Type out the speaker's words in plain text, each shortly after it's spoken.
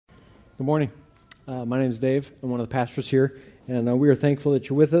Good morning. My name is Dave. I'm one of the pastors here, and we are thankful that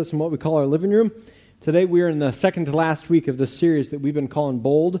you're with us in what we call our living room. Today we are in the second to last week of this series that we've been calling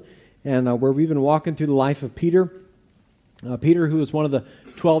Bold, and where we've been walking through the life of Peter. Peter, who was one of the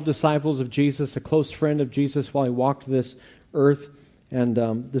 12 disciples of Jesus, a close friend of Jesus while he walked this earth. And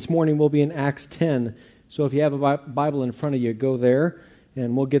this morning we'll be in Acts 10. So if you have a Bible in front of you, go there,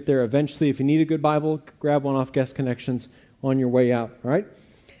 and we'll get there eventually. If you need a good Bible, grab one off Guest Connections on your way out, all right?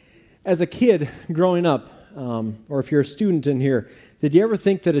 As a kid growing up, or if you're a student in here, did you ever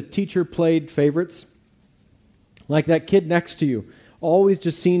think that a teacher played favorites? Like that kid next to you always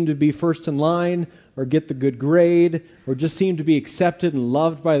just seemed to be first in line or get the good grade or just seemed to be accepted and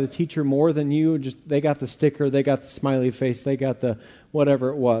loved by the teacher more than you. Just they got the sticker, they got the smiley face, they got the whatever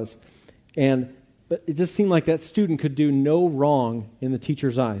it was. But it just seemed like that student could do no wrong in the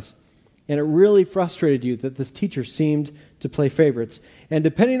teacher's eyes. And it really frustrated you that this teacher seemed to play favorites. And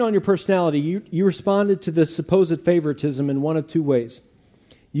depending on your personality, you responded to this supposed favoritism in one of two ways.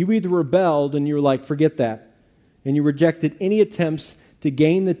 You either rebelled and you were like, forget that. And you rejected any attempts to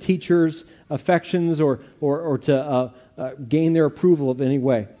gain the teacher's affections or to gain their approval of any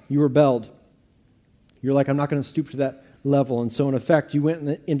way. You rebelled. You're like, I'm not going to stoop to that level. And so in effect, you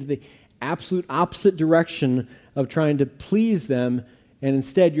went into the absolute opposite direction of trying to please them, and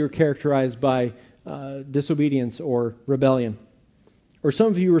instead you're characterized by disobedience or rebellion. Or some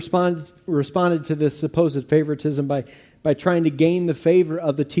of you responded to this supposed favoritism by trying to gain the favor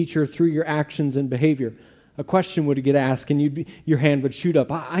of the teacher through your actions and behavior. A question would get asked and your hand would shoot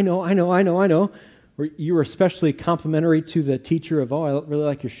up. I know. Or you were especially complimentary to the teacher of, I really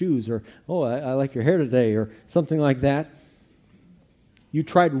like your shoes, or, I like your hair today, or something like that. You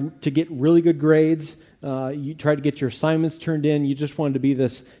tried to get really good grades. You tried to get your assignments turned in. You just wanted to be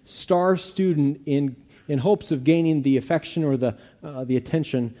this star student in hopes of gaining the affection or the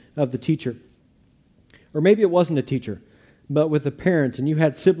attention of the teacher. Or maybe it wasn't a teacher, but with a parent, and you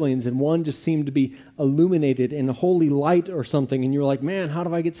had siblings, and one just seemed to be illuminated in a holy light or something, and you were like, man, how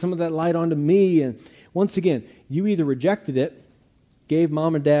do I get some of that light onto me? And once again, you either rejected it, gave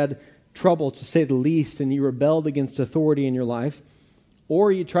mom and dad trouble to say the least, and you rebelled against authority in your life, or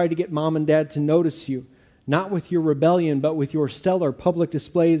you tried to get mom and dad to notice you, not with your rebellion, but with your stellar public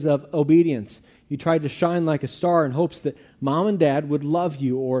displays of obedience. You tried to shine like a star in hopes that mom and dad would love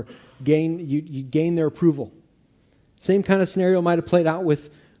you or you'd gain their approval. Same kind of scenario might have played out with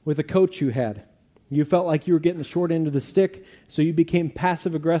a coach you had. You felt like you were getting the short end of the stick, so you became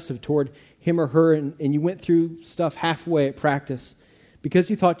passive-aggressive toward him or her, and you went through stuff halfway at practice because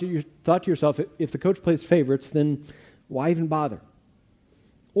you thought to yourself, if the coach plays favorites, then why even bother?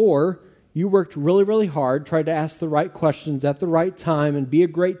 Or you worked really, really hard, tried to ask the right questions at the right time and be a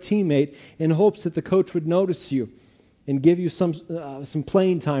great teammate in hopes that the coach would notice you and give you some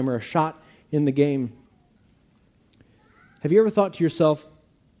playing time or a shot in the game. Have you ever thought to yourself,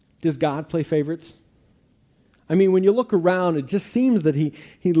 does God play favorites? I mean, when you look around, it just seems that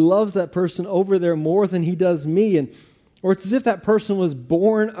he loves that person over there more than he does me. Or it's as if that person was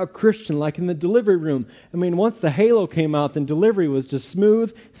born a Christian, like in the delivery room. I mean, once the halo came out, then delivery was just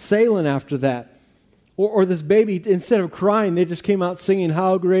smooth sailing after that. Or this baby, instead of crying, they just came out singing,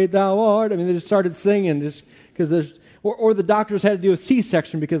 "How great thou art." I mean, they just started singing just because there's... Or the doctors had to do a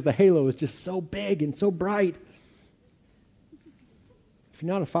C-section because the halo was just so big and so bright. If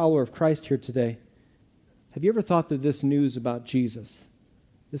you're not a follower of Christ here today, have you ever thought that this news about Jesus,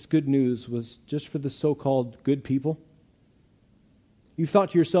 this good news, was just for the so-called good people? You've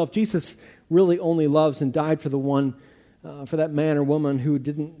thought to yourself, Jesus really only loves and died for for that man or woman who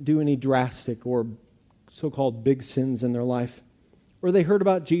didn't do any drastic or so-called big sins in their life. Or they heard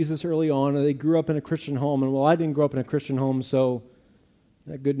about Jesus early on, or they grew up in a Christian home, and I didn't grow up in a Christian home, so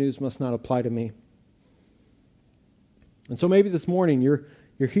that good news must not apply to me. And so maybe this morning you're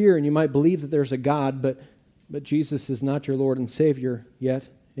here and you might believe that there's a God, but Jesus is not your Lord and Savior yet,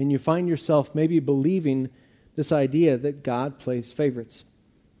 and you find yourself maybe believing this idea that God plays favorites.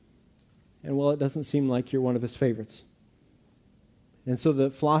 And it doesn't seem like you're one of his favorites. And so the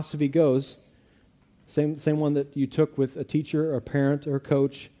philosophy goes, same one that you took with a teacher or a parent or a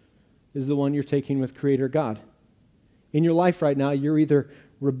coach is the one you're taking with Creator God. In your life right now, you're either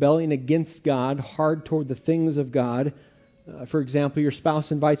rebelling against God, hard toward the things of God. For example, your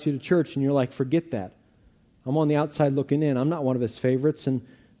spouse invites you to church and you're like, forget that. I'm on the outside looking in. I'm not one of his favorites, and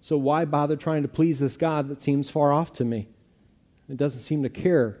so why bother trying to please this God that seems far off to me? It doesn't seem to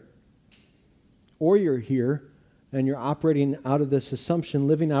care. Or you're here and you're operating out of this assumption,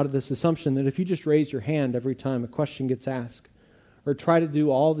 living out of this assumption that if you just raise your hand every time a question gets asked, or try to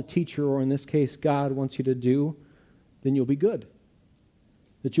do all the teacher, or in this case God, wants you to do, then you'll be good.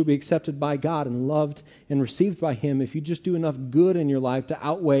 that you'll be accepted by God and loved and received by Him if you just do enough good in your life to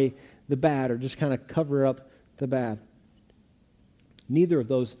outweigh the bad or just kind of cover up the bad. Neither of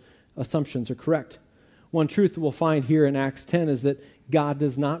those assumptions are correct. One truth that we'll find here in Acts 10 is that God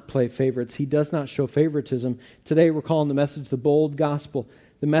does not play favorites. He does not show favoritism. Today we're calling the message the bold gospel.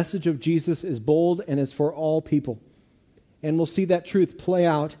 The message of Jesus is bold and is for all people. And we'll see that truth play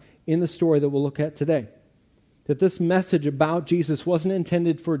out in the story that we'll look at today. That this message about Jesus wasn't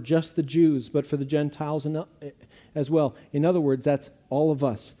intended for just the Jews, but for the Gentiles as well. In other words, that's all of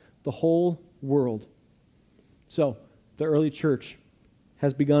us, the whole world. So, the early church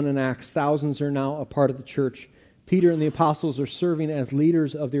has begun in Acts. Thousands are now a part of the church. Peter and the apostles are serving as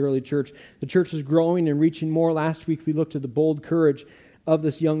leaders of the early church. The church is growing and reaching more. Last week we looked at the bold courage of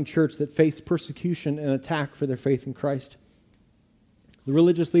this young church that faced persecution and attack for their faith in Christ. The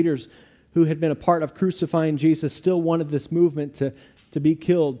religious leaders who had been a part of crucifying Jesus still wanted this movement to be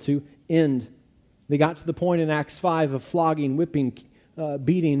killed, to end. They got to the point in Acts 5 of flogging, whipping,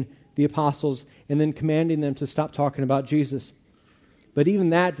 beating the apostles, and then commanding them to stop talking about Jesus. But even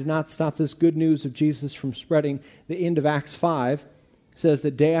that did not stop this good news of Jesus from spreading. The end of Acts 5 says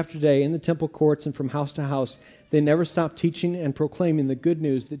that day after day in the temple courts and from house to house, they never stopped teaching and proclaiming the good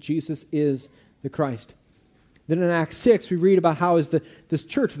news that Jesus is the Christ. Then in Acts 6, we read about how as this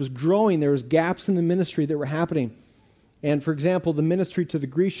church was growing, there was gaps in the ministry that were happening. And for example, the ministry to the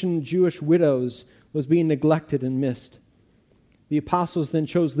Grecian Jewish widows was being neglected and missed. The apostles then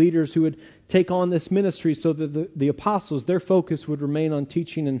chose leaders who would take on this ministry so that the apostles, their focus would remain on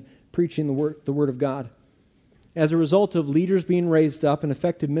teaching and preaching the word of God. As a result of leaders being raised up and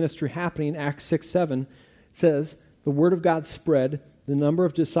effective ministry happening, Acts 6:7 says, the word of God spread, the number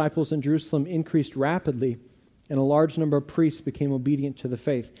of disciples in Jerusalem increased rapidly, and a large number of priests became obedient to the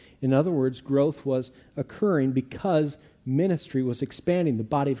faith. In other words, growth was occurring because ministry was expanding. The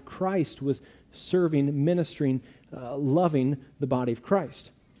body of Christ was serving, ministering, loving the body of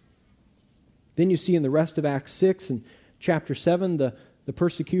Christ. Then you see in the rest of Acts 6 and chapter 7 the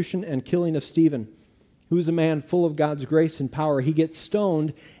persecution and killing of Stephen, who is a man full of God's grace and power. He gets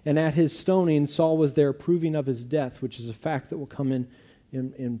stoned, and at his stoning, Saul was there approving of his death, which is a fact that will come in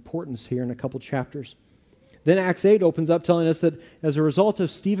importance here in a couple chapters. Then Acts 8 opens up telling us that as a result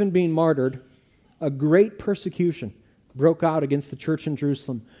of Stephen being martyred, a great persecution broke out against the church in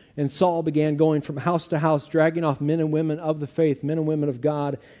Jerusalem. And Saul began going from house to house, dragging off men and women of the faith, men and women of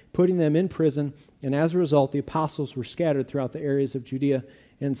God, putting them in prison. And as a result, the apostles were scattered throughout the areas of Judea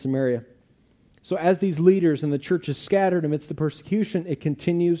and Samaria. So as these leaders and the church is scattered amidst the persecution, it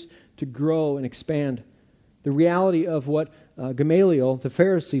continues to grow and expand. The reality of what Gamaliel, the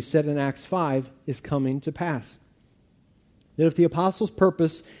Pharisee, said in Acts 5 is coming to pass. That if the apostles'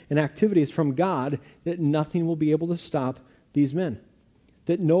 purpose and activity is from God, that nothing will be able to stop these men.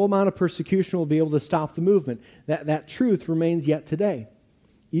 That no amount of persecution will be able to stop the movement. That truth remains yet today.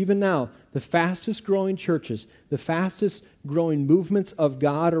 Even now, the fastest growing churches, the fastest growing movements of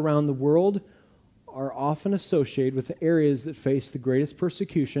God around the world are often associated with the areas that face the greatest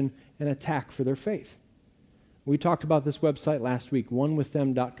persecution and attack for their faith. We talked about this website last week,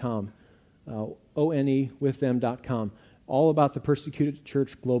 onewiththem.com, onewiththem.com, all about the persecuted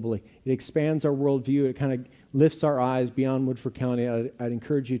church globally. It expands our worldview. It kind of lifts our eyes beyond Woodford County. I'd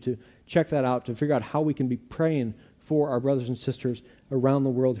encourage you to check that out to figure out how we can be praying for our brothers and sisters around the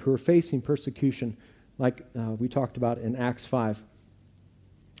world who are facing persecution like we talked about in Acts 5.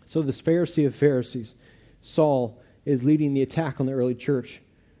 So this Pharisee of Pharisees, Saul, is leading the attack on the early church.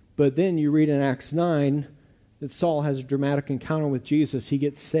 But then you read in Acts 9 that Saul has a dramatic encounter with Jesus. He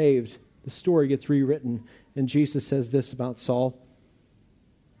gets saved. The story gets rewritten. And Jesus says this about Saul.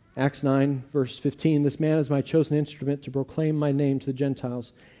 Acts 9, verse 15, "This man is my chosen instrument to proclaim my name to the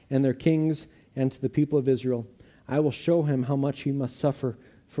Gentiles and their kings and to the people of Israel. I will show him how much he must suffer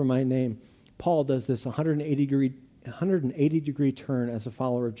for my name." Paul does this 180-degree turn as a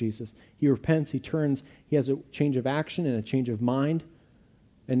follower of Jesus. He repents, he turns, he has a change of action and a change of mind,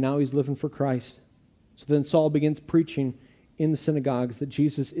 and now he's living for Christ. So then Saul begins preaching in the synagogues that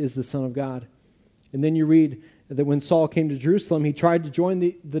Jesus is the Son of God. And then you read that when Saul came to Jerusalem, he tried to join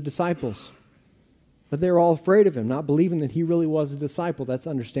the disciples. But they were all afraid of him, not believing that he really was a disciple. That's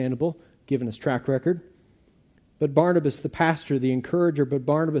understandable, given his track record. But Barnabas, the pastor, the encourager, but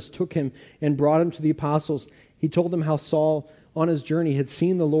Barnabas took him and brought him to the apostles. He told them how Saul, on his journey, had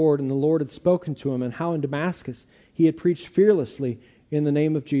seen the Lord, and the Lord had spoken to him, and how in Damascus he had preached fearlessly in the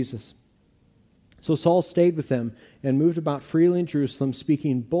name of Jesus. So Saul stayed with them and moved about freely in Jerusalem,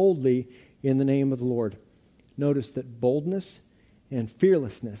 speaking boldly in the name of the Lord. Notice that boldness and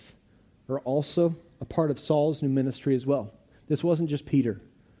fearlessness are also a part of Saul's new ministry as well. This wasn't just Peter.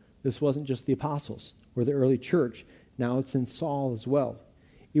 This wasn't just the apostles or the early church. Now it's in Saul as well.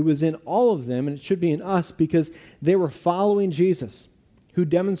 It was in all of them, and it should be in us, because they were following Jesus, who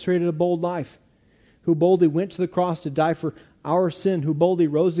demonstrated a bold life, who boldly went to the cross to die for our sin, who boldly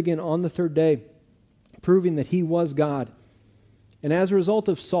rose again on the third day, proving that he was God. And as a result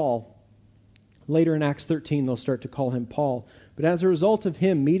of Saul, later in Acts 13, they'll start to call him Paul, but as a result of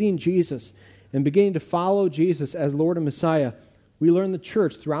him meeting Jesus and beginning to follow Jesus as Lord and Messiah, we learn the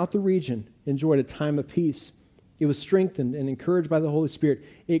church throughout the region enjoyed a time of peace. It was strengthened and encouraged by the Holy Spirit.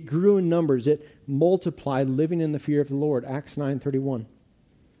 It grew in numbers. It multiplied, living in the fear of the Lord. Acts 9:31.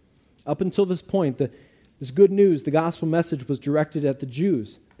 Up until this point, this good news, the gospel message, was directed at the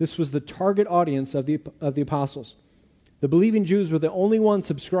Jews. This was the target audience of the apostles. The believing Jews were the only ones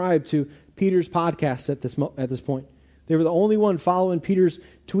subscribed to Peter's podcast at this point. They were the only one following Peter's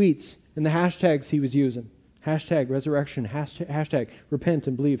tweets and the hashtags he was using. Hashtag resurrection, hashtag repent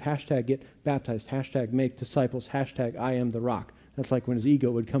and believe, hashtag get baptized, hashtag make disciples, hashtag I am the rock. That's like when his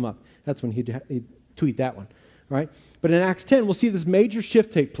ego would come up. That's when he'd tweet that one, right? But in Acts 10, we'll see this major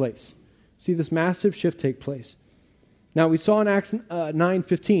shift take place. See this massive shift take place. Now, we saw in Acts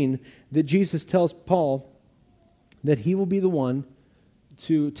 9:15 that Jesus tells Paul that he will be the one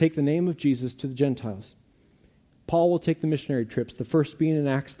to take the name of Jesus to the Gentiles. Paul will take the missionary trips, the first being in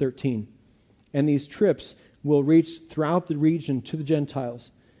Acts 13. And these trips will reach throughout the region to the Gentiles.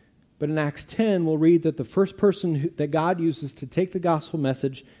 But in Acts 10, we'll read that the first person that God uses to take the gospel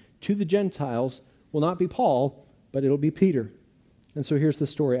message to the Gentiles will not be Paul, but it'll be Peter. And so here's the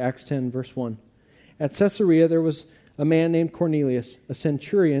story, Acts 10, verse 1. At Caesarea, there was a man named Cornelius, a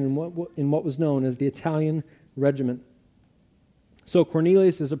centurion in what was known as the Italian regiment. So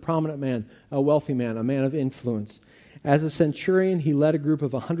Cornelius is a prominent man, a wealthy man, a man of influence. As a centurion, he led a group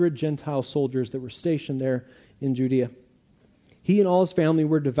of 100 Gentile soldiers that were stationed there in Judea. He and all his family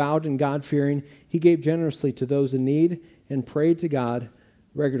were devout and God-fearing. He gave generously to those in need and prayed to God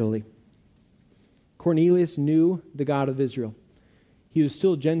regularly. Cornelius knew the God of Israel. He was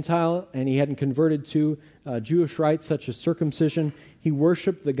still Gentile, and he hadn't converted to Jewish rites such as circumcision. He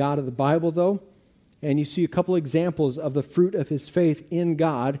worshiped the God of the Bible, though, and you see a couple examples of the fruit of his faith in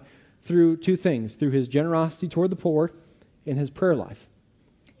God through two things, through his generosity toward the poor and his prayer life.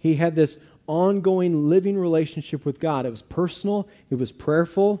 He had this ongoing living relationship with God. It was personal, it was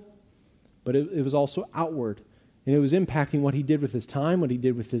prayerful, but it was also outward. And it was impacting what he did with his time, what he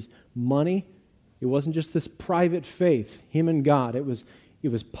did with his money. It wasn't just this private faith, him and God. It was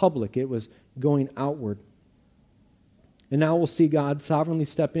public. It was going outward. And now we'll see God sovereignly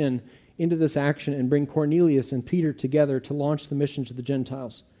step into this action and bring Cornelius and Peter together to launch the mission to the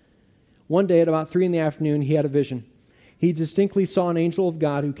Gentiles. One day at about 3 p.m, he had a vision. He distinctly saw an angel of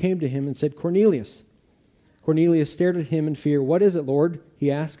God who came to him and said, "Cornelius." Cornelius stared at him in fear. "What is it, Lord?" he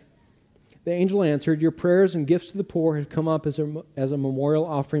asked. The angel answered, "Your prayers and gifts to the poor have come up as a memorial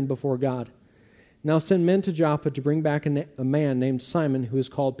offering before God. Now send men to Joppa to bring back a man named Simon, who is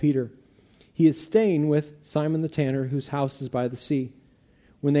called Peter. He is staying with Simon the tanner, whose house is by the sea."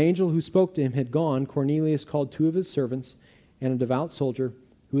 When the angel who spoke to him had gone, Cornelius called 2 of his servants and a devout soldier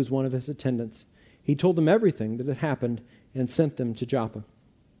who was one of his attendants. He told them everything that had happened and sent them to Joppa.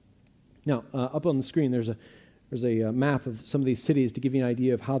 Now, up on the screen, there's a map of some of these cities to give you an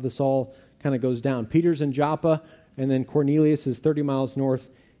idea of how this all kind of goes down. Peter's in Joppa, and then Cornelius is 30 miles north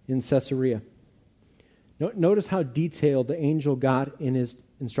in Caesarea. Notice how detailed the angel got in his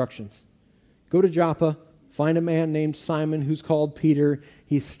instructions. Go to Joppa, find a man named Simon who's called Peter.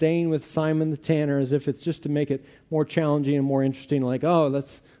 He's staying with Simon the tanner, as if it's just to make it more challenging and more interesting, like, oh,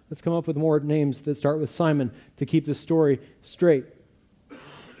 let's come up with more names that start with Simon to keep the story straight.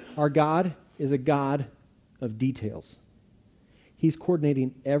 Our God is a God of details. He's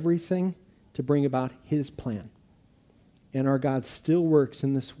coordinating everything to bring about his plan. And our God still works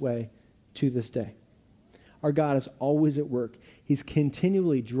in this way to this day. Our God is always at work. He's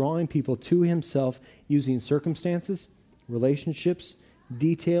continually drawing people to himself using circumstances, relationships,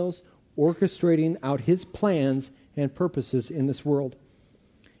 details, orchestrating out his plans and purposes in this world.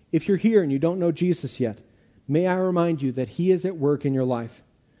 If you're here and you don't know Jesus yet, may I remind you that he is at work in your life,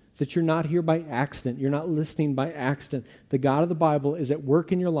 that you're not here by accident. You're not listening by accident. The God of the Bible is at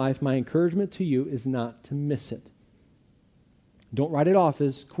work in your life. My encouragement to you is not to miss it. Don't write it off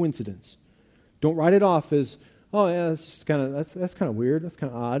as coincidence. Don't write it off as, oh yeah, that's kind of weird, that's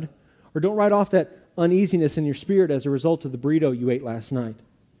kind of odd. Or don't write off that uneasiness in your spirit as a result of the burrito you ate last night.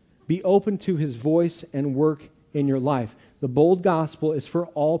 Be open to his voice and work in your life. The bold gospel is for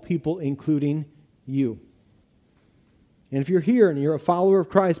all people, including you. And if you're here and you're a follower of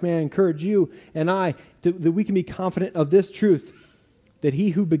Christ, may I encourage you and I that we can be confident of this truth. that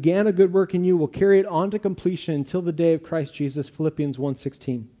he who began a good work in you will carry it on to completion until the day of Christ Jesus, Philippians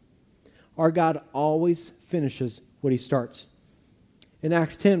 1:16. Our God always finishes what he starts. In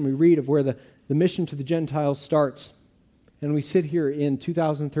Acts 10, we read of where the mission to the Gentiles starts. And we sit here in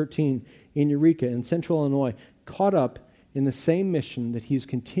 2013 in Eureka, in Central Illinois, caught up in the same mission that he's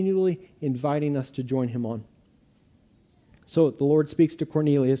continually inviting us to join him on. So the Lord speaks to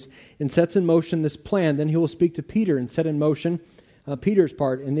Cornelius and sets in motion this plan. Then he will speak to Peter and set in motion Peter's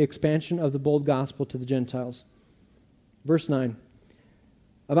part in the expansion of the bold gospel to the Gentiles. Verse 9.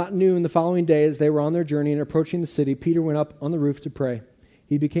 About noon the following day, as they were on their journey and approaching the city, Peter went up on the roof to pray.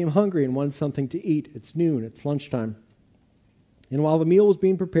 He became hungry and wanted something to eat. It's noon, it's lunchtime. And while the meal was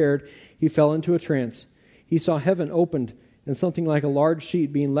being prepared, he fell into a trance. He saw heaven opened and something like a large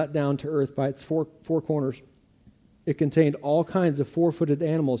sheet being let down to earth by its four corners. It contained all kinds of four-footed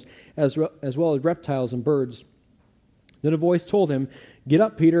animals, as well as reptiles and birds. Then a voice told him, "Get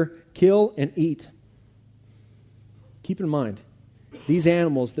up, Peter, kill and eat." Keep in mind, these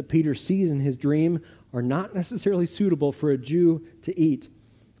animals that Peter sees in his dream are not necessarily suitable for a Jew to eat.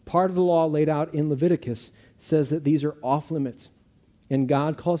 Part of the law laid out in Leviticus says that these are off limits, and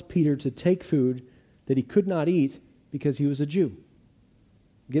God calls Peter to take food that he could not eat because he was a Jew.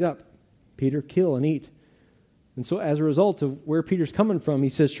 Get up, Peter, kill and eat. And so as a result of where Peter's coming from, he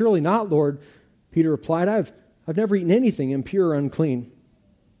says, "Surely not, Lord." Peter replied, I've never eaten anything impure or unclean.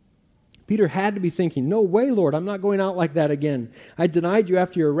 Peter had to be thinking, "No way, Lord, I'm not going out like that again. I denied you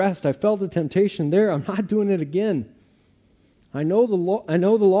after your arrest. I felt the temptation there. I'm not doing it again. I know the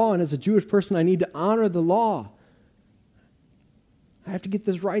law, and as a Jewish person, I need to honor the law. I have to get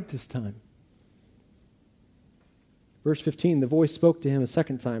this right this time." Verse 15, the voice spoke to him a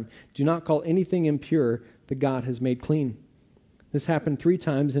second time, "Do not call anything impure that God has made clean." This happened 3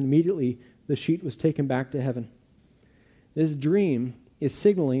 times, and immediately the sheet was taken back to heaven. This dream is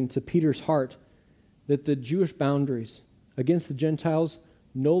signaling to Peter's heart that the Jewish boundaries against the Gentiles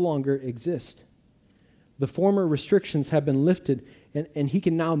no longer exist. The former restrictions have been lifted, and he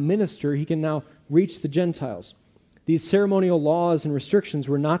can now minister, he can now reach the Gentiles. These ceremonial laws and restrictions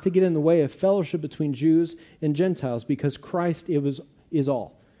were not to get in the way of fellowship between Jews and Gentiles, because Christ is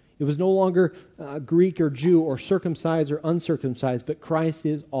all. It was no longer Greek or Jew or circumcised or uncircumcised, but Christ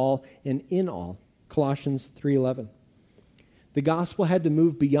is all and in all. Colossians 3:11. The gospel had to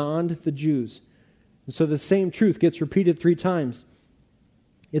move beyond the Jews. And so the same truth gets repeated 3 times.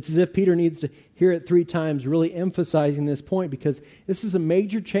 It's as if Peter needs to hear it 3 times, really emphasizing this point, because this is a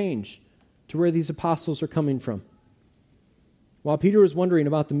major change to where these apostles are coming from. While Peter was wondering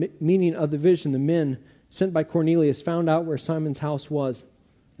about the meaning of the vision, the men sent by Cornelius found out where Simon's house was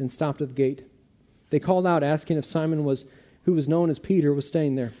and stopped at the gate. They called out, asking if Simon, who was known as Peter, was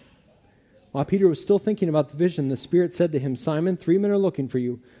staying there. While Peter was still thinking about the vision, the Spirit said to him, "Simon, 3 men are looking for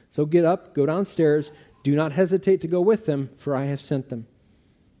you. So get up, go downstairs. Do not hesitate to go with them, for I have sent them."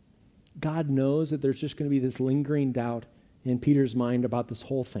 God knows that there's just going to be this lingering doubt in Peter's mind about this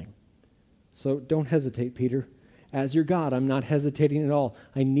whole thing. So don't hesitate, Peter. As your God, I'm not hesitating at all.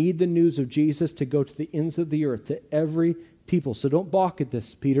 I need the news of Jesus to go to the ends of the earth, to every people. So don't balk at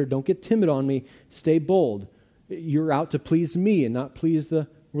this, Peter. Don't get timid on me. Stay bold. You're out to please me and not please the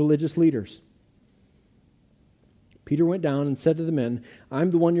religious leaders. Peter went down and said to the men,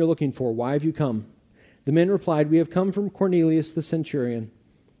 "I'm the one you're looking for. Why have you come?" The men replied, "We have come from Cornelius the centurion.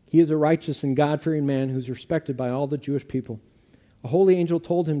 He is a righteous and God-fearing man who's respected by all the Jewish people. A holy angel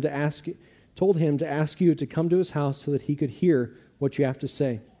told him to ask you to come to his house so that he could hear what you have to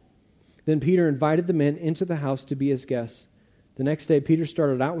say." Then Peter invited the men into the house to be his guests. The next day, Peter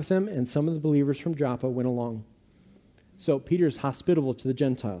started out with them, and some of the believers from Joppa went along. So Peter is hospitable to the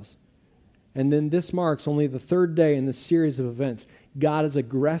Gentiles. And then this marks only the 3rd day in this series of events. God is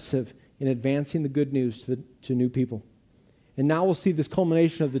aggressive in advancing the good news to new people. And now we'll see this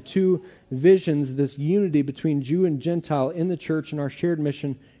culmination of the 2 visions, this unity between Jew and Gentile in the church and our shared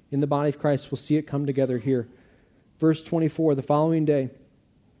mission in the body of Christ. We'll see it come together here. Verse 24, the following day,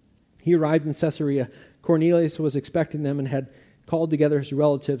 he arrived in Caesarea. Cornelius was expecting them and had called together his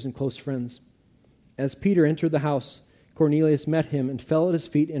relatives and close friends. As Peter entered the house, Cornelius met him and fell at his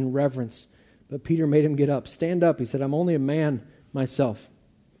feet in reverence. But Peter made him get up. "Stand up," he said. "I'm only a man myself."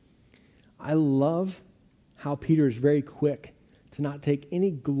 I love how Peter is very quick to not take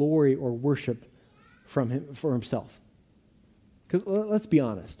any glory or worship from him for himself. Because let's be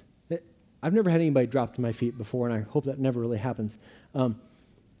honest, I've never had anybody drop to my feet before, and I hope that never really happens. But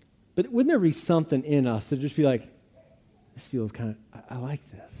wouldn't there be something in us that just be like, this feels kind of, I like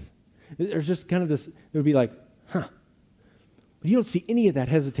this. There's just kind of this, it would be like, huh. But you don't see any of that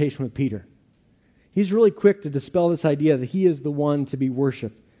hesitation with Peter. He's really quick to dispel this idea that he is the one to be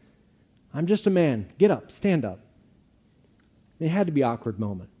worshiped. I'm just a man. Get up. Stand up. It had to be an awkward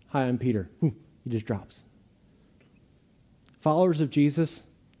moment. Hi, I'm Peter. He just drops. Followers of Jesus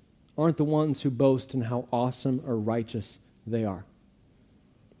aren't the ones who boast in how awesome or righteous they are.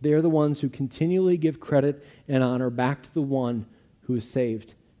 They are the ones who continually give credit and honor back to the one who has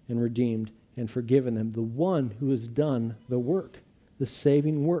saved and redeemed and forgiven them, the one who has done the work, the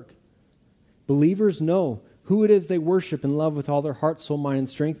saving work. Believers know who it is they worship and love with all their heart, soul, mind, and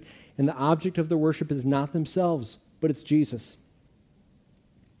strength, and the object of their worship is not themselves, but it's Jesus.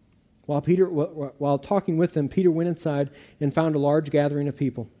 While talking with them, Peter went inside and found a large gathering of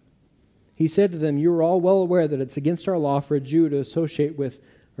people. He said to them, "You are all well aware that it's against our law for a Jew to associate with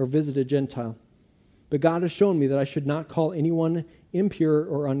or visit a Gentile. But God has shown me that I should not call anyone impure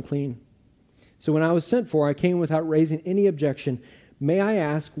or unclean. So when I was sent for, I came without raising any objection. May I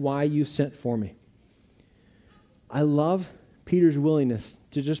ask why you sent for me?" I love Peter's willingness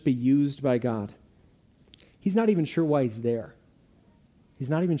to just be used by God. He's not even sure why he's there. He's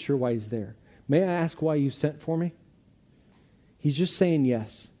not even sure why he's there. May I ask why you sent for me? He's just saying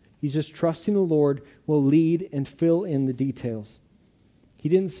yes. He's just trusting the Lord will lead and fill in the details. He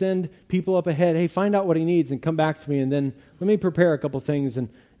didn't send people up ahead, hey, find out what he needs and come back to me, and then let me prepare a couple things and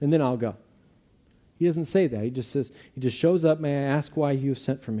then I'll go. He doesn't say that. He just shows up, may I ask why you have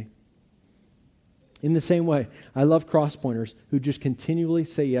sent for me? In the same way, I love cross-pointers who just continually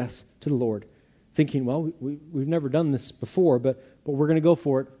say yes to the Lord, thinking, well, we've never done this before, but we're going to go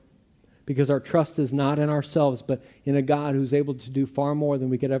for it because our trust is not in ourselves, but in a God who's able to do far more than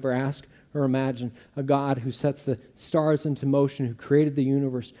we could ever ask or imagine, a God who sets the stars into motion, who created the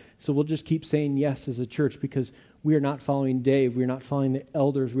universe. So we'll just keep saying yes as a church because we are not following Dave, we are not following the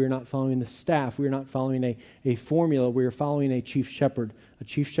elders, we are not following the staff, we are not following a formula, we are following a chief shepherd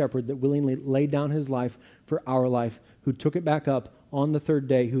that willingly laid down his life for our life, who took it back up on the third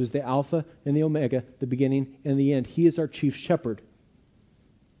day, who is the Alpha and the Omega, the beginning and the end. He is our chief shepherd.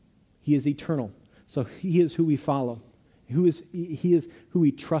 He is eternal. So he is who we follow. He is who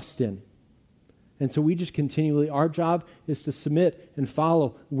we trust in. And so we just continually, our job is to submit and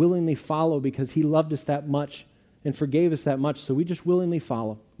follow, willingly follow, because he loved us that much and forgave us that much. So we just willingly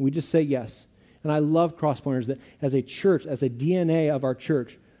follow. We just say yes. And I love Crosspointers that as a church, as a DNA of our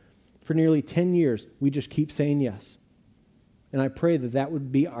church, for nearly 10 years, we just keep saying yes. And I pray that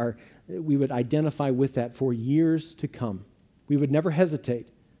would be we would identify with that for years to come. We would never hesitate,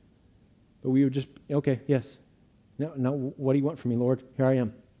 but we would just, okay, yes. No, what do you want from me, Lord? Here I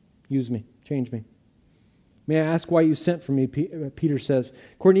am. Use me. Change me. May I ask why you sent for me? Peter says.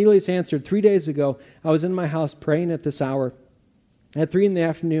 Cornelius answered, 3 days ago, I was in my house praying at this hour. At 3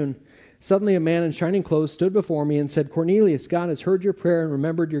 p.m, suddenly a man in shining clothes stood before me and said, Cornelius, God has heard your prayer and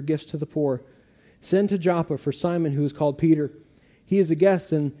remembered your gifts to the poor. Send to Joppa for Simon, who is called Peter. He is a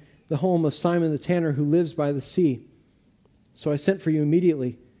guest in the home of Simon the tanner, who lives by the sea. So I sent for you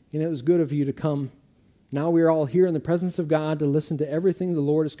immediately, and it was good of you to come. Now we are all here in the presence of God to listen to everything the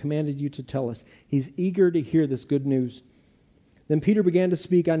Lord has commanded you to tell us. He's eager to hear this good news. Then Peter began to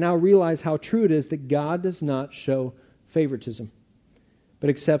speak. I now realize how true it is that God does not show favoritism, but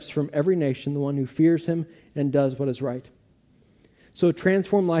accepts from every nation the one who fears him and does what is right. So a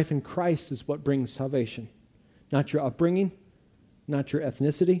transformed life in Christ is what brings salvation. Not your upbringing, not your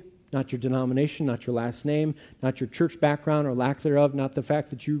ethnicity, not your denomination, not your last name, not your church background or lack thereof, not the fact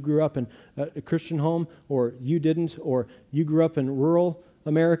that you grew up in a Christian home or you didn't, or you grew up in rural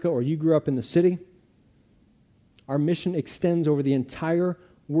America or you grew up in the city. Our mission extends over the entire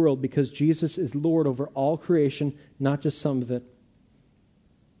world because Jesus is Lord over all creation, not just some of it.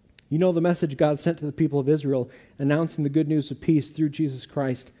 You know the message God sent to the people of Israel, announcing the good news of peace through Jesus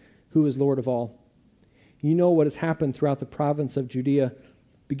Christ, who is Lord of all. You know what has happened throughout the province of Judea,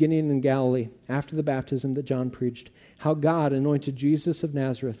 beginning in Galilee, after the baptism that John preached, how God anointed Jesus of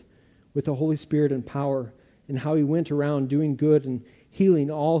Nazareth with the Holy Spirit and power, and how he went around doing good and healing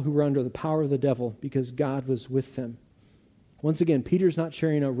all who were under the power of the devil, because God was with them. Once again, Peter's not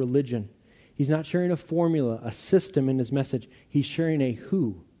sharing a religion. He's not sharing a formula, a system in his message. He's sharing a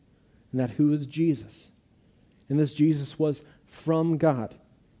who, and that who is Jesus. And this Jesus was from God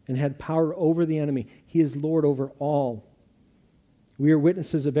and had power over the enemy. He is Lord over all. We are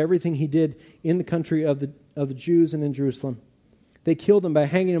witnesses of everything he did in the country of the Jews and in Jerusalem. They killed him by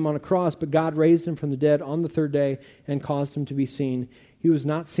hanging him on a cross, but God raised him from the dead on the third day and caused him to be seen. He was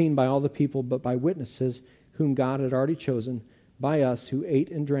not seen by all the people, but by witnesses whom God had already chosen, by us who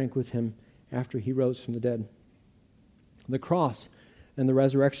ate and drank with him after he rose from the dead. The cross and the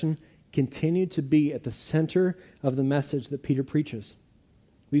resurrection continue to be at the center of the message that Peter preaches.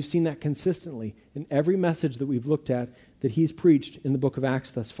 We've seen that consistently in every message that we've looked at that he's preached in the book of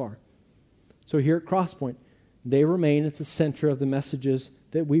Acts thus far. So here at Crosspoint, they remain at the center of the messages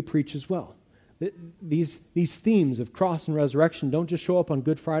that we preach as well. These themes of cross and resurrection don't just show up on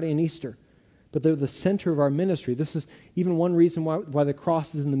Good Friday and Easter, but they're the center of our ministry. This is even one reason why the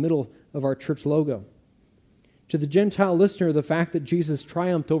cross is in the middle of our church logo. To the Gentile listener, the fact that Jesus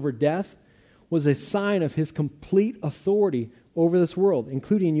triumphed over death was a sign of his complete authority over this world,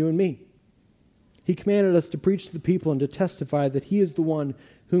 including you and me. He commanded us to preach to the people and to testify that he is the one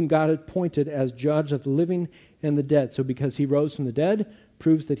whom God had appointed as judge of the living and the dead. So because he rose from the dead,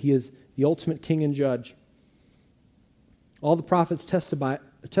 proves that he is the ultimate king and judge. All the prophets testify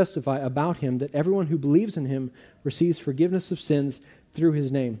about him, that everyone who believes in him receives forgiveness of sins through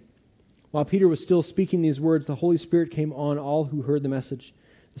his name. While Peter was still speaking these words, the Holy Spirit came on all who heard the message.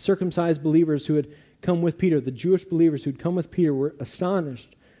 The circumcised believers who had come with Peter, the Jewish believers who had come with Peter, were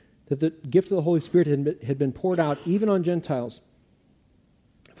astonished that the gift of the Holy Spirit had been poured out even on Gentiles.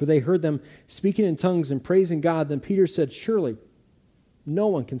 For they heard them speaking in tongues and praising God. Then Peter said, "Surely no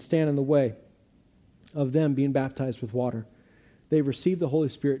one can stand in the way of them being baptized with water. They've received the Holy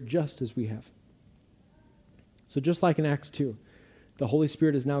Spirit just as we have." So just like in Acts 2, the Holy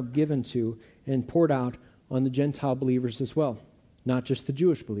Spirit is now given to and poured out on the Gentile believers as well, not just the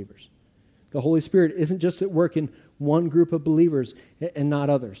Jewish believers. The Holy Spirit isn't just at work in one group of believers and not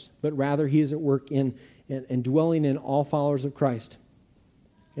others, but rather he is at work in and dwelling in all followers of Christ.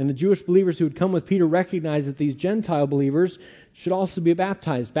 And the Jewish believers who had come with Peter recognized that these Gentile believers should also be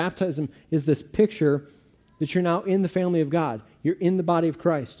baptized. Baptism is this picture that you're now in the family of God. You're in the body of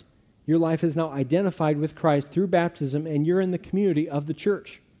Christ. Your life is now identified with Christ through baptism, and you're in the community of the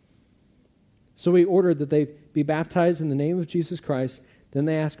church. So he ordered that they be baptized in the name of Jesus Christ. Then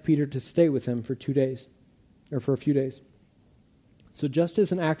they asked Peter to stay with him for 2 days, or for a few days. So just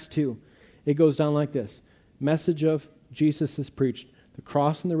as in Acts 2, it goes down like this. Message of Jesus is preached, the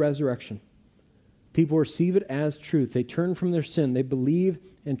cross and the resurrection. People receive it as truth. They turn from their sin. They believe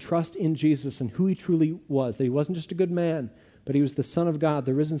and trust in Jesus and who he truly was, that he wasn't just a good man, but he was the Son of God,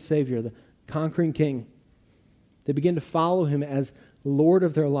 the risen Savior, the conquering King. They begin to follow him as Lord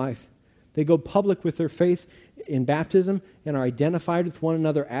of their life. They go public with their faith in baptism and are identified with one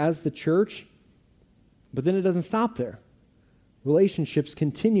another as the church. But then it doesn't stop there. Relationships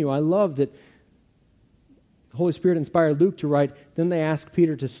continue. I love that the Holy Spirit inspired Luke to write, then they asked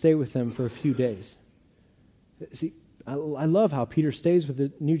Peter to stay with them for a few days. See, I love how Peter stays with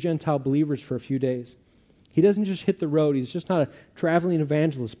the new Gentile believers for a few days. He doesn't just hit the road. He's just not a traveling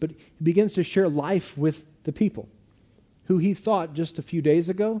evangelist, but he begins to share life with the people who he thought just a few days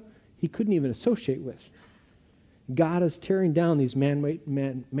ago he couldn't even associate with. God is tearing down these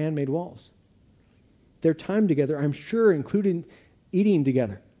man-made walls. Their time together, I'm sure, including eating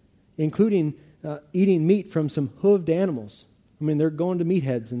together, including eating meat from some hooved animals. I mean, they're going to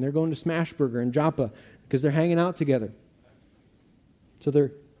Meatheads and they're going to Smashburger and Joppa because they're hanging out together. So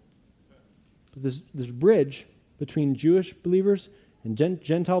this bridge between Jewish believers and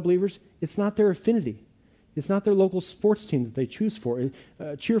Gentile believers, it's not their affinity. It's not their local sports team that they cheer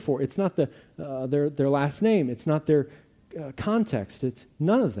for. It's not their last name. It's not their context. It's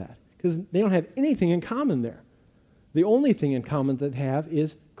none of that because they don't have anything in common there. The only thing in common that they have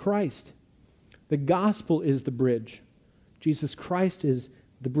is Christ. The gospel is the bridge. Jesus Christ is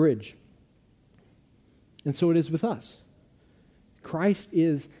the bridge. And so it is with us. Christ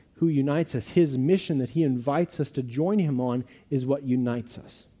is who unites us. His mission that he invites us to join him on is what unites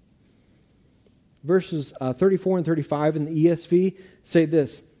us. Verses 34 and 35 in the ESV say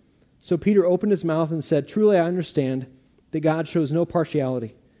this. So Peter opened his mouth and said, "Truly I understand that God shows no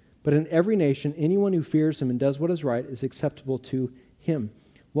partiality, but in every nation anyone who fears him and does what is right is acceptable to him."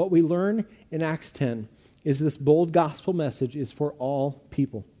 What we learn in Acts 10 is this bold gospel message is for all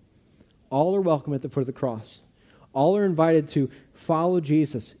people. All are welcome at the foot of the cross. All are invited to follow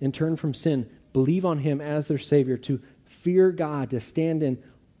Jesus and turn from sin, believe on him as their Savior, to fear God, to stand in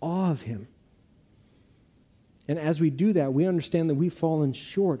awe of him. And as we do that, we understand that we've fallen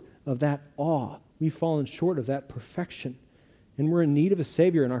short of that awe. We've fallen short of that perfection. And we're in need of a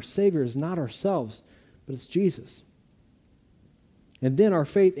Savior, and our Savior is not ourselves, but it's Jesus. And then our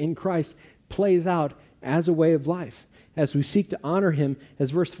faith in Christ plays out as a way of life. As we seek to honor him,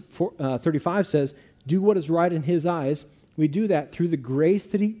 as verse 35 says, do what is right in his eyes. We do that through the grace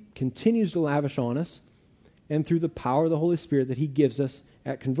that he continues to lavish on us and through the power of the Holy Spirit that he gives us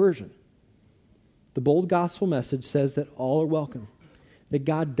at conversion. The bold gospel message says that all are welcome, that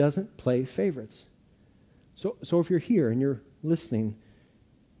God doesn't play favorites. So if you're here and you're listening,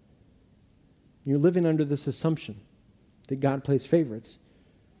 you're living under this assumption that God plays favorites,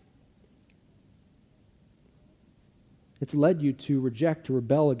 It's led you to reject, to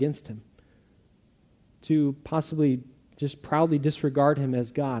rebel against him, to possibly just proudly disregard him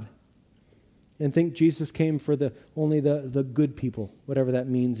as God and think Jesus came for only the good people, whatever that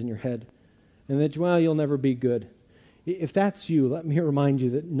means in your head, and that, well, you'll never be good. If that's you, let me remind you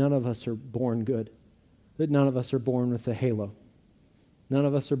that none of us are born good, that none of us are born with a halo. None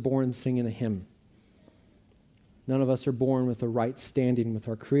of us are born singing a hymn. None of us are born with a right standing with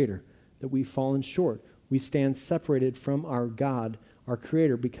our Creator, that we've fallen short. We stand separated from our God, our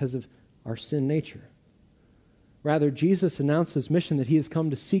Creator, because of our sin nature. Rather, Jesus announced his mission that he has come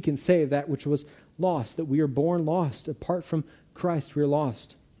to seek and save that which was lost, that we are born lost. Apart from Christ, we are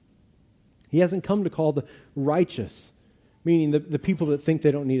lost. He hasn't come to call the righteous, meaning the people that think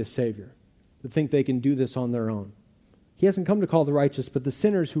they don't need a Savior, that think they can do this on their own. He hasn't come to call the righteous, but the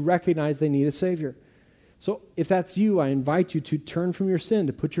sinners who recognize they need a Savior. So if that's you, I invite you to turn from your sin,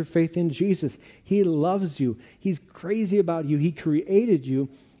 to put your faith in Jesus. He loves you. He's crazy about you. He created you,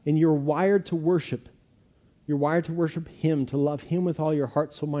 and you're wired to worship. You're wired to worship him, to love him with all your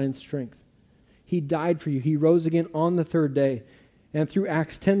heart, soul, mind, and strength. He died for you. He rose again on the third day. And through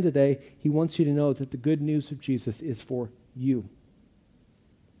Acts 10 today, he wants you to know that the good news of Jesus is for you.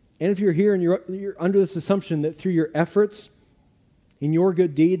 And if you're here and you're under this assumption that through your efforts, in your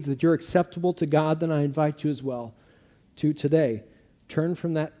good deeds, that you're acceptable to God, then I invite you as well to today turn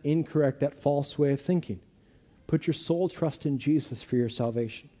from that incorrect, that false way of thinking. Put your sole trust in Jesus for your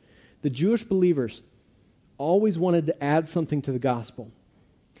salvation. The Jewish believers always wanted to add something to the gospel.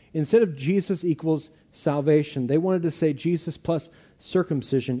 Instead of Jesus equals salvation, they wanted to say Jesus plus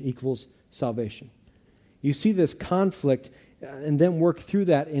circumcision equals salvation. You see this conflict and then work through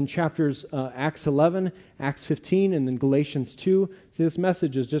that in chapters Acts 11, Acts 15, and then Galatians 2. See, this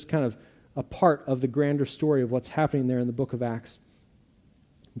message is just kind of a part of the grander story of what's happening there in the book of Acts.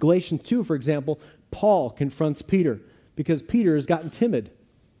 Galatians 2, for example, Paul confronts Peter because Peter has gotten timid.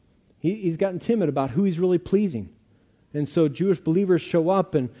 He's gotten timid about who he's really pleasing. And so Jewish believers show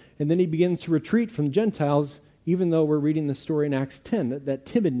up, and then he begins to retreat from the Gentiles, even though we're reading the story in Acts 10. That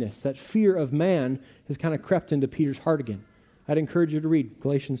timidness, that fear of man has kind of crept into Peter's heart again. I'd encourage you to read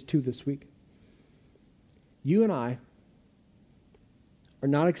Galatians 2 this week. You and I are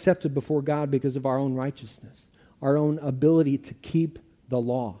not accepted before God because of our own righteousness, our own ability to keep the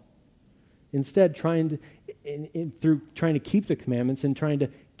law. Instead, through trying to keep the commandments and trying to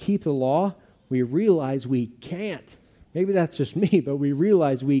keep the law, we realize we can't. Maybe that's just me, but we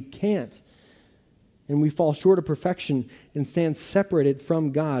realize we can't. And we fall short of perfection and stand separated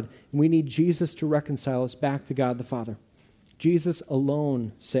from God. And we need Jesus to reconcile us back to God the Father. Jesus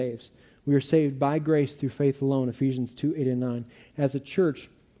alone saves. We are saved by grace through faith alone, Ephesians 2, 8, and 9. As a church,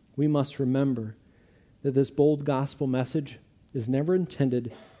 we must remember that this bold gospel message is never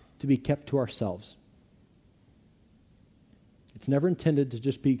intended to be kept to ourselves. It's never intended to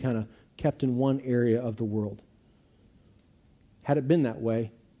just be kind of kept in one area of the world. Had it been that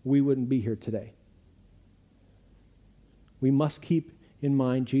way, we wouldn't be here today. We must keep in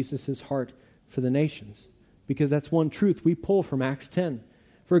mind Jesus' heart for the nations, because that's one truth we pull from Acts 10.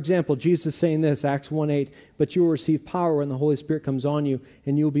 For example, Jesus saying this, Acts 1:8, but you will receive power when the Holy Spirit comes on you,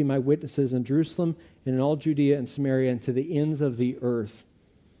 and you will be my witnesses in Jerusalem and in all Judea and Samaria and to the ends of the earth.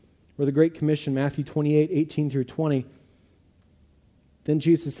 Or the Great Commission, Matthew 28:18 through 20. Then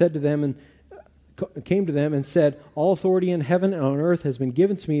Jesus said to them and came to them and said, all authority in heaven and on earth has been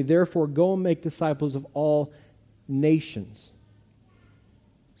given to me, therefore go and make disciples of all nations.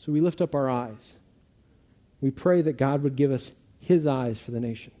 So we lift up our eyes. We pray that God would give us his eyes for the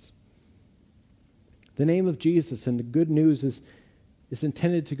nations. The name of Jesus and the good news is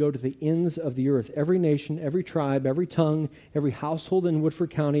intended to go to the ends of the earth. Every nation, every tribe, every tongue, every household in Woodford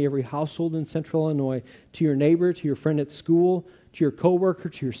County, every household in Central Illinois, to your neighbor, to your friend at school, to your coworker,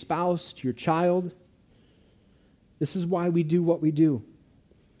 to your spouse, to your child. This is why we do what we do.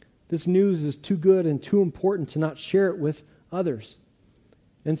 This news is too good and too important to not share it with others.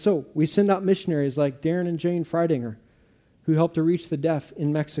 And so we send out missionaries like Darren and Jane Freidinger, who helped to reach the deaf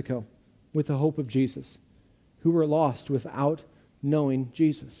in Mexico with the hope of Jesus, who were lost without knowing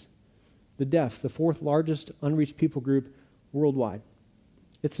Jesus. The deaf, the fourth largest unreached people group worldwide.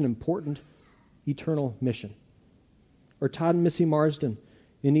 It's an important, eternal mission. Or Todd and Missy Marsden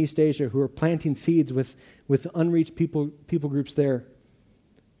in East Asia, who are planting seeds with unreached people groups there.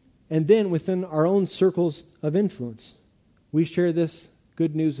 And then within our own circles of influence, we share this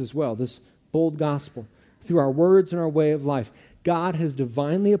good news as well, this bold gospel, through our words and our way of life. God has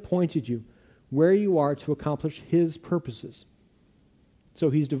divinely appointed you where you are to accomplish his purposes.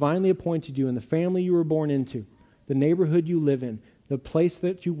 So he's divinely appointed you in the family you were born into, the neighborhood you live in, the place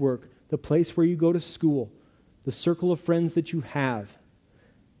that you work, the place where you go to school, the circle of friends that you have,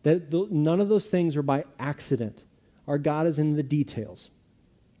 none of those things are by accident. Our God is in the details.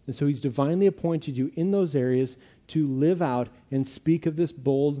 And so he's divinely appointed you in those areas to live out and speak of this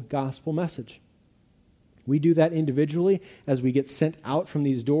bold gospel message. We do that individually as we get sent out from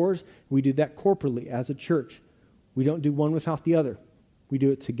these doors. We do that corporately as a church. We don't do one without the other. We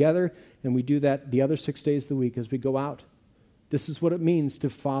do it together, and we do that the other 6 days of the week as we go out. This is what it means to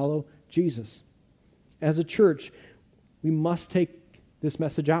follow Jesus. As a church, we must take this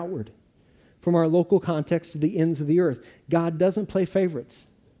message outward. From our local context to the ends of the earth, God doesn't play favorites.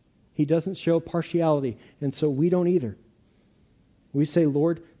 He doesn't show partiality, and so we don't either. We say,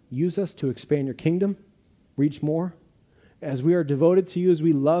 Lord, use us to expand your kingdom, reach more. As we are devoted to you, as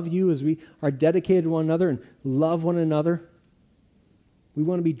we love you, as we are dedicated to one another and love one another, we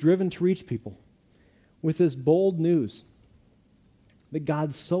want to be driven to reach people with this bold news that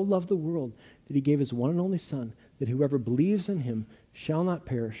God so loved the world that he gave his one and only Son, that whoever believes in him shall not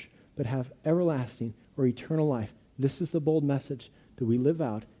perish, but have everlasting or eternal life. This is the bold message that we live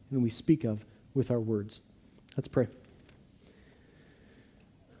out and we speak of with our words. Let's pray.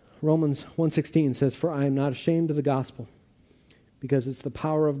 Romans 1:16 says, "For I am not ashamed of the gospel, because it's the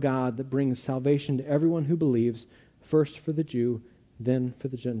power of God that brings salvation to everyone who believes, first for the Jew, then for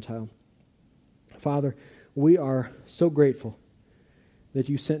the Gentile." Father, we are so grateful that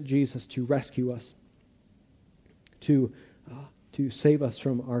you sent Jesus to rescue us, to save us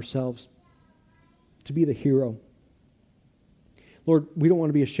from ourselves, to be the hero. Lord, we don't want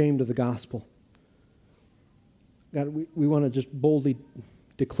to be ashamed of the gospel. God, we want to just boldly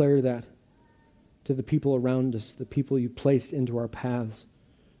declare that to the people around us, the people you placed into our paths.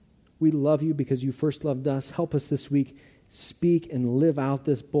 We love you because you first loved us. Help us this week speak and live out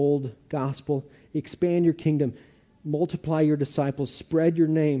this bold gospel. Expand your kingdom. Multiply your disciples. Spread your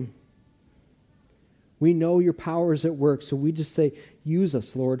name. We know your power is at work, so we just say, use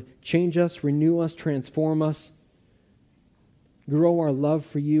us, Lord. Change us, renew us, transform us. Grow our love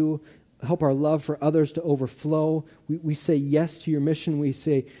for you. Help our love for others to overflow. We say yes to your mission. We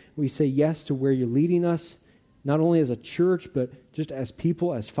say yes to where you're leading us, not only as a church, but just as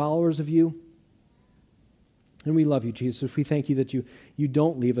people, as followers of you. And we love you, Jesus. We thank you that you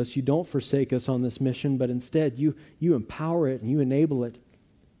don't leave us, you don't forsake us on this mission, but instead you empower it and you enable it.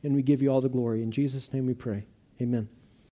 And we give you all the glory. In Jesus' name we pray. Amen.